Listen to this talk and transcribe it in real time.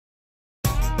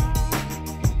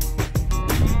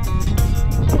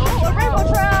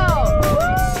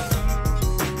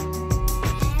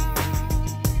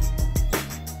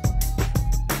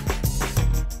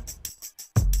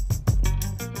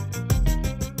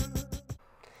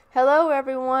Hello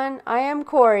everyone, I am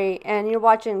Corey and you're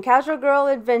watching Casual Girl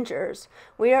Adventures.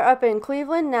 We are up in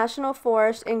Cleveland National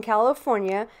Forest in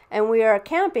California and we are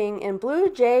camping in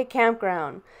Blue Jay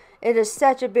Campground. It is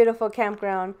such a beautiful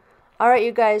campground. Alright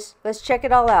you guys, let's check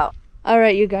it all out.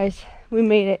 Alright you guys, we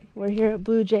made it. We're here at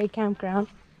Blue Jay Campground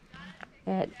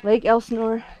at Lake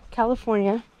Elsinore,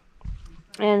 California.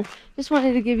 And just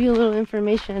wanted to give you a little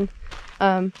information.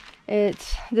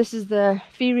 This is the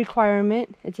fee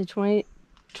requirement. It's a $20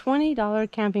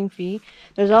 camping fee.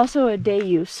 There's also a day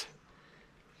use,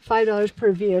 $5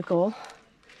 per vehicle.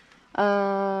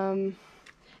 Anyway,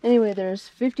 there's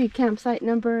 50 campsite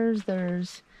numbers.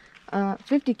 There's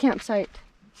 50 campsites.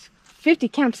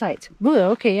 Ooh,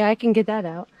 okay, yeah, I can get that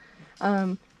out.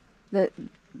 The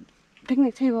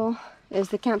picnic table is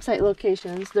the campsite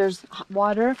locations. There's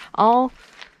water all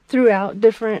throughout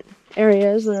different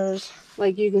areas. There's,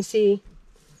 like you can see,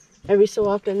 every so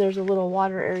often there's a little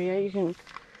water area you can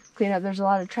clean up. There's a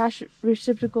lot of trash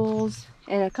receptacles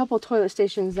and a couple toilet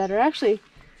stations that are actually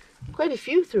quite a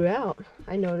few throughout,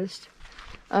 I noticed.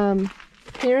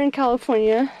 Here in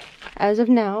California, as of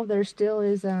now, there still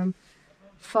is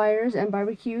fires and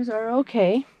barbecues are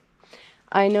okay.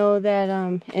 I know that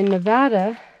in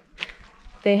Nevada,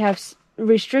 they have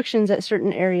restrictions at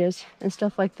certain areas and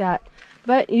stuff like that.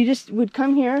 But you just would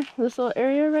come here, this little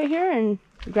area right here, and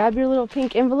grab your little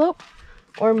pink envelope,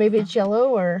 or maybe it's yellow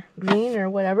or green or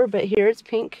whatever, but here it's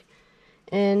pink,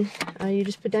 and you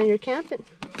just put down your camp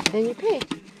and you pay.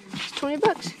 It's 20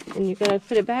 bucks, and you gotta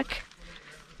put it back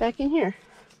in here.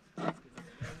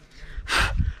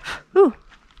 Ooh,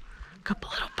 a couple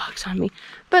little bugs on me.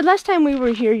 But last time we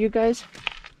were here, you guys,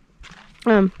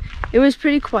 it was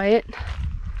pretty quiet.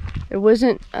 There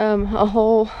wasn't a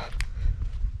whole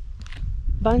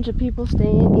bunch of people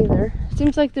staying either.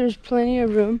 Seems like there's plenty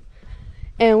of room.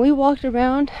 And we walked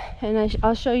around, and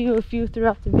I'll show you a few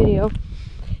throughout the video,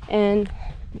 and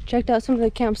checked out some of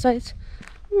the campsites.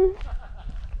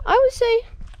 I would say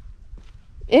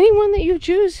any one that you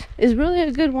choose is really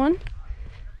a good one.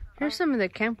 Here's some of the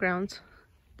campgrounds.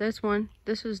 This one,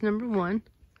 this is number 1.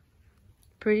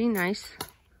 Pretty nice.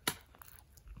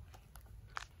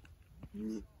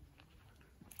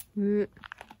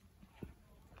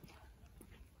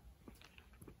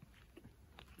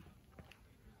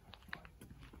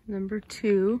 Number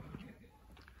 2.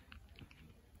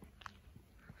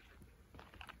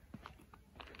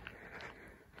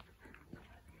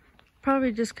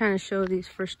 Probably just kind of show these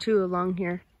first 2 along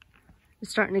here.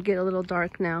 It's starting to get a little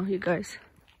dark now, you guys.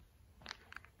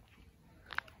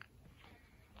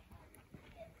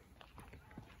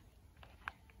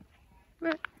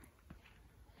 But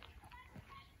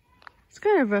it's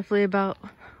kind of roughly about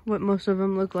what most of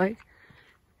them look like.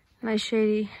 Nice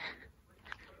shady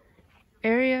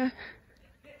area.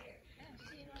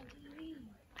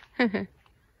 There's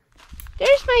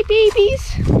my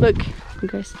babies. Look, you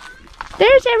guys.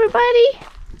 There's everybody.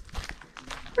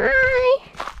 Hi.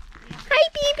 Hi,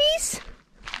 babies.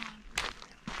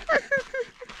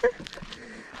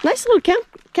 Nice little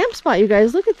camp spot, you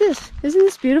guys. Look at this. Isn't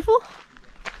this beautiful?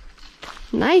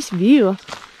 Nice view.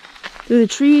 Through the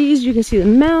trees, you can see the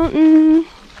mountain.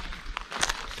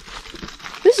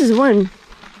 This is one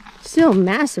still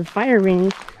massive fire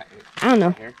ring. I don't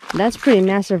know. That's pretty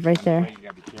massive right there.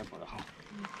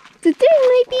 There's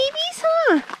my babies,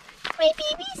 huh? My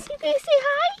babies, you guys say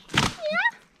hi? Yeah?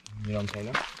 You know what I'm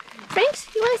saying? Franks,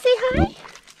 you want to say hi?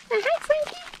 Hi,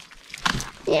 Frankie.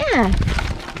 Yeah.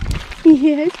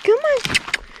 Yes, come on.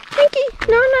 Frankie,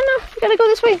 no. You gotta go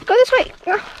this way. Go this way.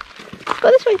 Go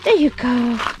this way. There you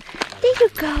go. There you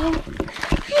go.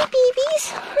 Hi, babies.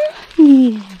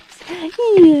 Yes.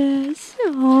 Yes.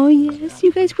 Oh, yes.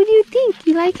 You guys, what do you think?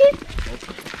 You like it?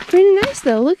 Pretty nice,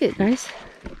 though. Look at it, guys.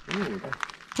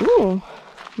 Ooh.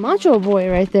 Macho boy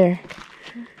right there.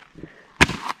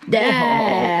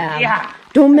 Damn. Yeah.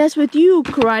 Don't mess with you,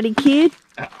 Karate Kid.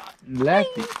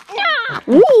 Lefty.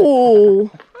 Ooh.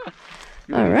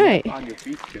 All right. On your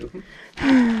feet too.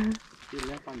 You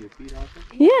left on your feet also?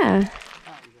 Yeah.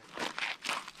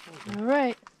 All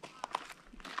right.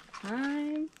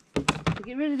 Time to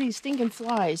get rid of these stinking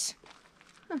flies.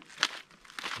 Huh.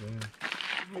 Yeah.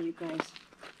 All right, you guys.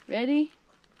 Ready?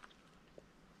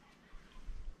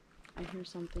 I hear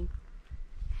something.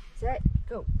 Set,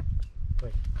 go.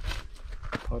 Wait.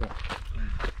 Hold on.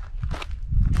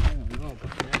 No.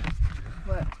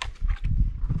 What?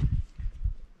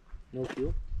 No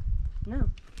fuel? No.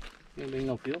 You don't bring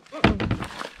no fuel?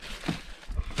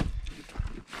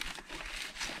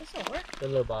 This'll work. The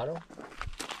little bottle?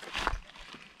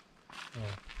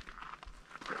 Oh.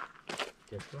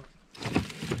 Guess what?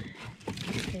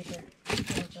 Okay, there. There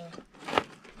we go.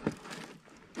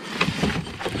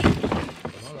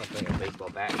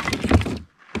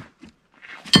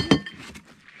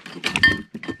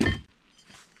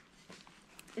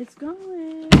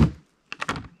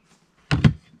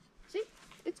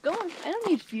 don't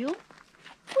need fuel.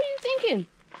 What are you thinking?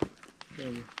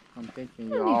 I'm thinking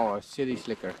you're all a city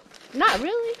slicker. Not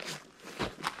really.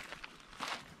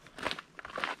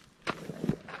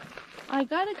 I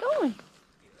got it going.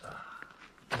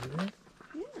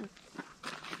 Yeah.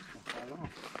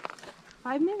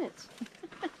 5 minutes.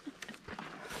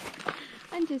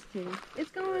 I'm just kidding.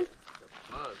 It's going.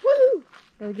 Woohoo!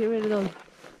 Gotta get rid of those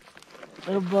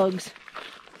little bugs.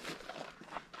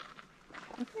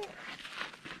 Okay.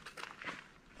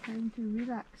 Time to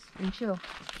relax and chill.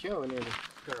 Chill, nigga.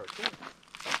 Girl, chill.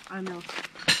 I know.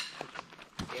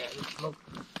 Yeah, this smoke.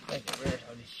 Make it red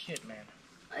of this shit, man.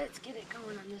 Let's get it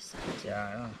going on this side too. Yeah,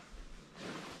 I know.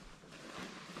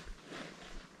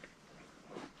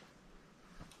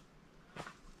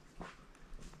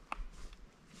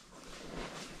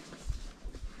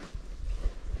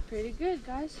 Pretty good,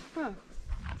 guys. Huh?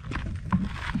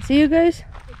 See you guys?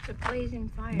 It's a blazing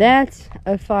fire. That's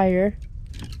a fire.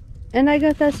 And I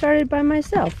got that started by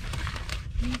myself.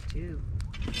 Me too.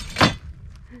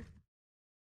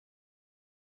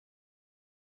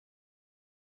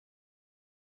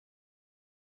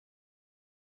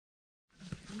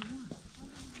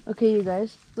 Okay, you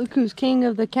guys. Look who's king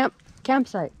of the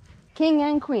campsite. King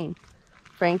and queen.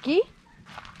 Frankie.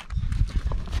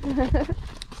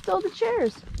 Stole the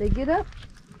chairs. They get up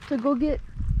to go get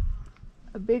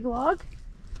a big log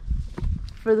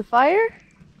for the fire.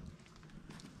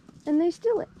 And they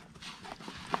steal it.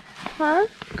 Huh?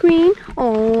 Queen?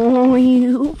 Oh,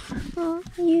 you. Oh,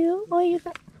 you. Oh, you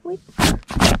got... Wait.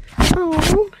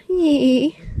 Oh,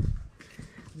 yeah.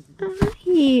 Oh,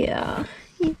 yeah.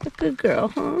 You're a good girl,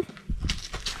 huh?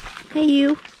 Hey,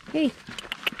 you. Hey.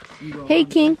 Hey,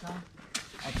 King.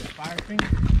 At the fire thing?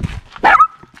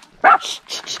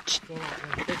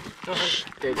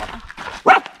 There you go.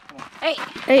 Hey.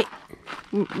 Hey.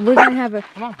 We're gonna have a...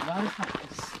 Come on, guys.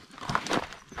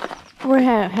 We're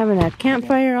having a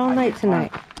campfire all night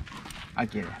tonight. I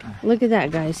get it. Look at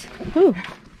that, guys. Whew.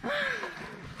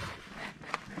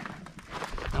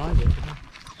 No, I get it.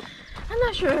 I'm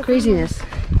not sure. If Craziness.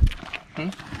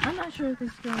 I'm not sure if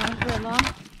this is going to last very long.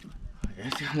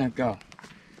 It's gonna go.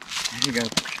 There you go.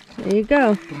 There you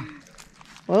go.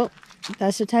 Well,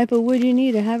 that's the type of wood you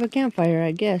need to have a campfire,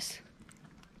 I guess.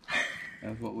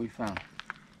 That's what we found.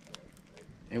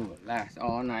 It will last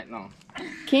all night long.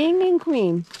 King and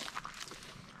queen.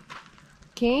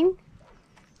 King,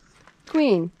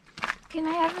 queen. Can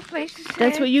I have a place to sit?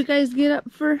 That's what you guys get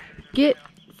up for. Get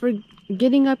for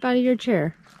getting up out of your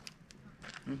chair.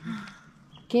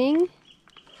 King,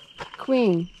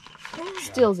 queen.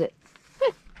 Steals it.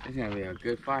 It's gonna be a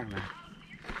good fire, man.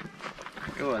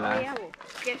 It will Oh, last. yeah, well,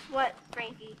 guess what,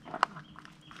 Frankie?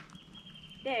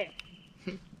 There.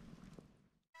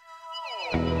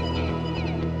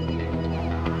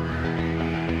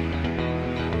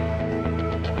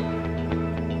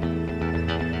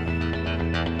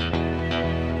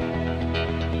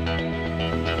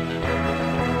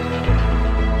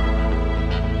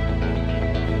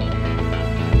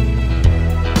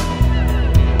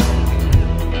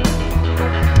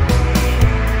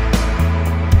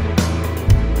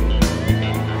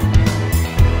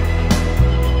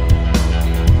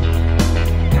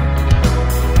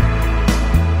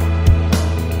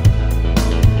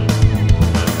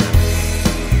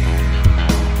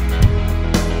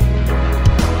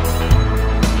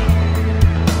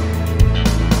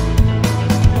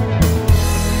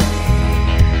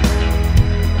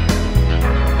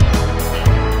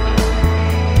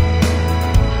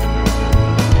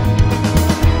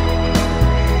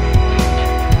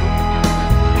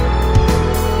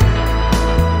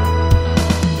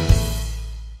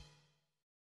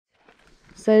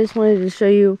 So I just wanted to show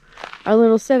you our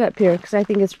little setup here because I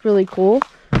think it's really cool.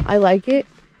 I like it,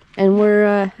 and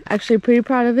we're actually pretty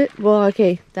proud of it. Well,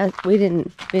 okay, that we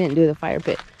didn't do the fire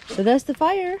pit, so that's the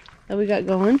fire that we got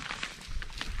going.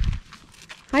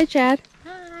 Hi, Chad.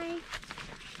 Hi.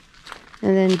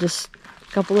 And then just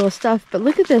a couple little stuff. But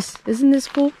look at this! Isn't this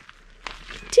cool?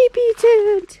 Teepee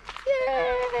tent!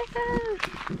 Yeah!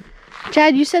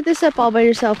 Chad, you set this up all by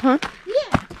yourself, huh?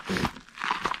 Yeah.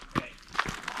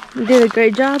 You did a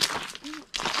great job.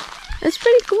 It's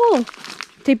pretty cool.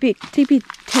 Teepee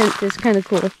tent is kind of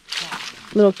cool.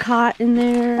 Little cot in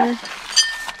there.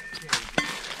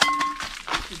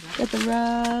 Got the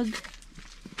rug.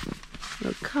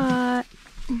 Little cot.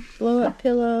 Blow up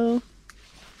pillow.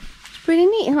 It's pretty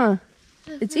neat, huh?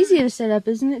 It's easy to set up,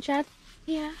 isn't it, Chad?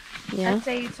 Yeah. Yeah. I'd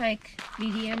say it's like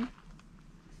medium.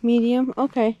 Medium.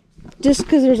 Okay. Just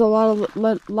because there's a lot of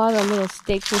little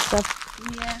stakes and stuff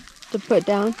Yeah. to put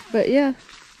down. But yeah.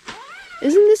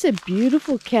 Isn't this a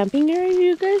beautiful camping area,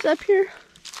 you guys, up here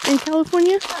in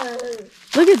California.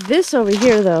 Look at this over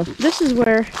here, though. This is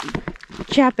where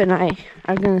Chap and I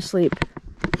are going to sleep.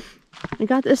 I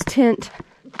got this tent.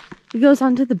 It goes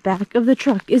onto the back of the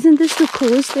truck. Isn't this the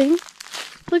coolest thing?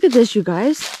 Look at this, you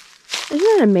guys. Isn't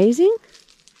that amazing?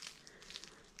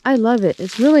 I love it.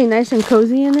 It's really nice and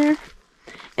cozy in there.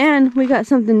 And we got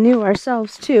something new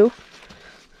ourselves, too.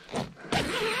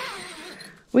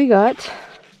 We got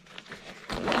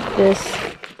this.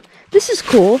 This is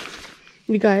cool,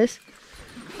 you guys.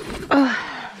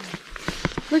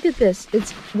 Look at this.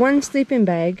 It's one sleeping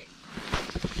bag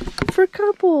for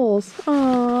couples.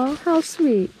 Aw, how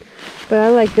sweet. But I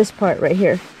like this part right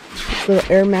here. It's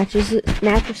little air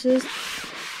mattresses.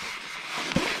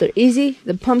 They're easy.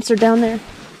 The pumps are down there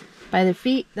by the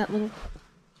feet. That little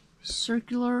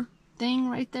circular thing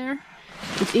right there.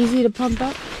 It's easy to pump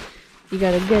up. You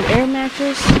got a good air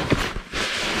mattress.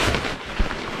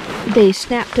 They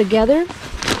snap together,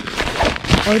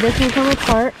 or they can come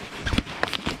apart.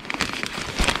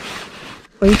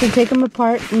 Or you can take them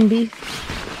apart and be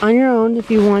on your own if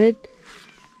you wanted.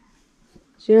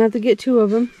 So you don't have to get two of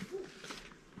them.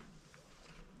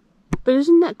 But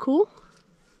isn't that cool?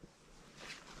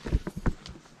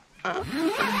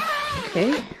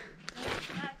 Okay.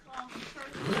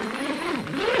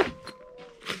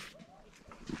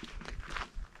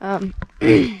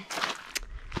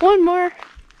 One more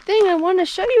thing I want to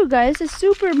show you guys. It's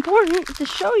super important to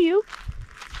show you.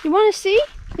 You want to see?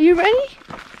 Are you ready?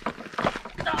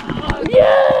 Oh,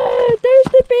 yeah! There's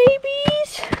the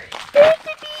babies! There's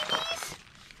the babies!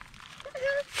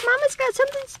 Mama's got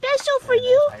something special for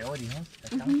you.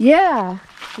 Yeah.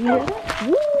 Yeah.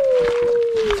 Woo!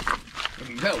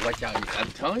 You gotta watch out.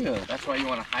 I'm telling you. That's why you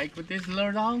want to hike with this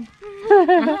little dog?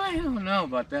 I don't know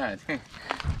about that.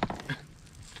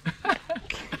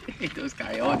 Those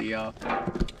coyote, y'all.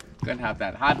 Gonna have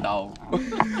that hot dog.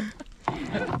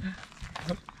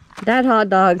 That hot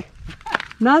dog.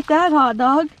 Not that hot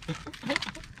dog.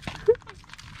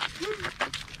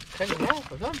 Cut him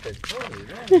off or something. Holy,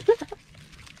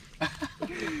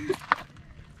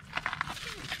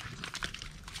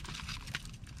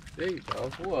 there you go.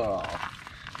 Whoa.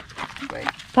 Wait.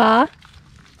 Pa.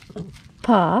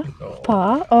 Pa.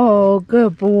 Pa. Oh,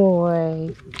 good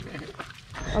boy.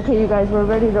 Okay, you guys, we're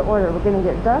ready to order. We're gonna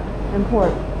get duck and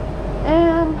pork.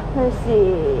 And let's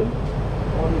see.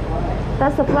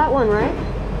 That's the flat one, right?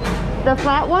 The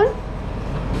flat one?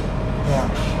 Yeah.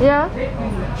 Yeah?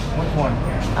 Which one?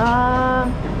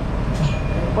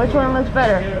 Which one looks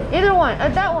better? Either one.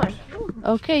 That one.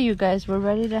 Okay, you guys, we're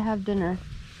ready to have dinner.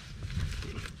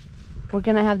 We're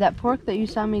gonna have that pork that you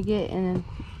saw me get in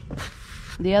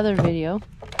the other video,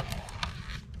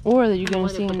 or that you're gonna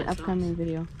see in an upcoming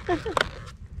video.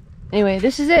 Anyway,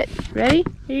 this is it. Ready?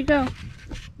 Here you go.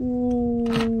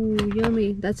 Ooh,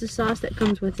 yummy. That's the sauce that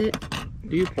comes with it.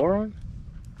 Do you pour on?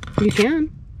 You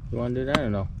can. You want to do that or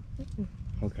no?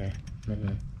 Okay. Try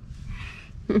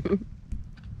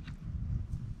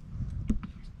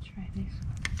this.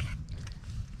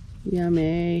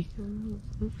 Yummy.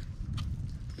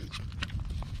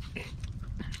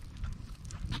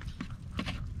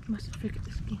 Must have figured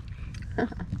this game.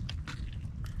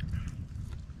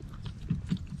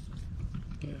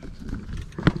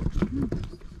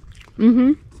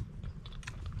 Mm-hmm.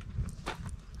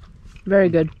 Very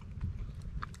good.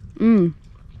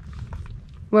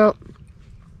 Well,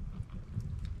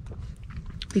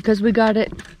 because we got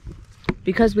it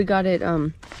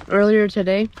earlier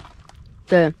today,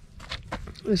 the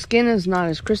skin is not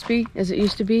as crispy as it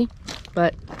used to be,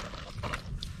 but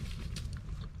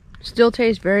still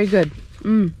tastes very good.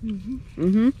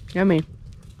 Yummy.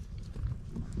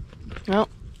 Well,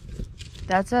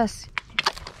 that's us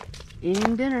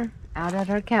eating dinner out at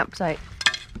our campsite.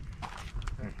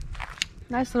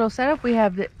 Nice little setup we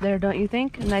have there, don't you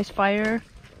think? A nice fire,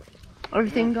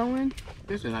 everything going.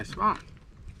 This is a nice spot.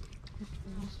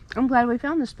 I'm glad we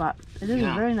found this spot. It is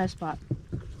Yeah. a very nice spot.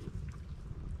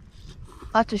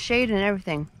 Lots of shade and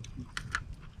everything.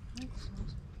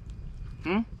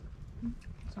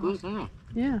 Good, huh?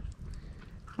 Yeah.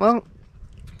 Well,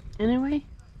 anyway,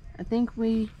 I think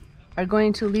we are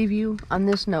going to leave you on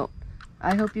this note.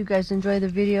 I hope you guys enjoy the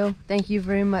video. Thank you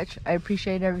very much. I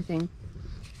appreciate everything.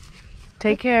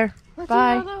 Take care.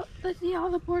 Bye. Let's eat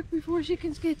all the pork before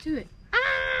chickens get to it.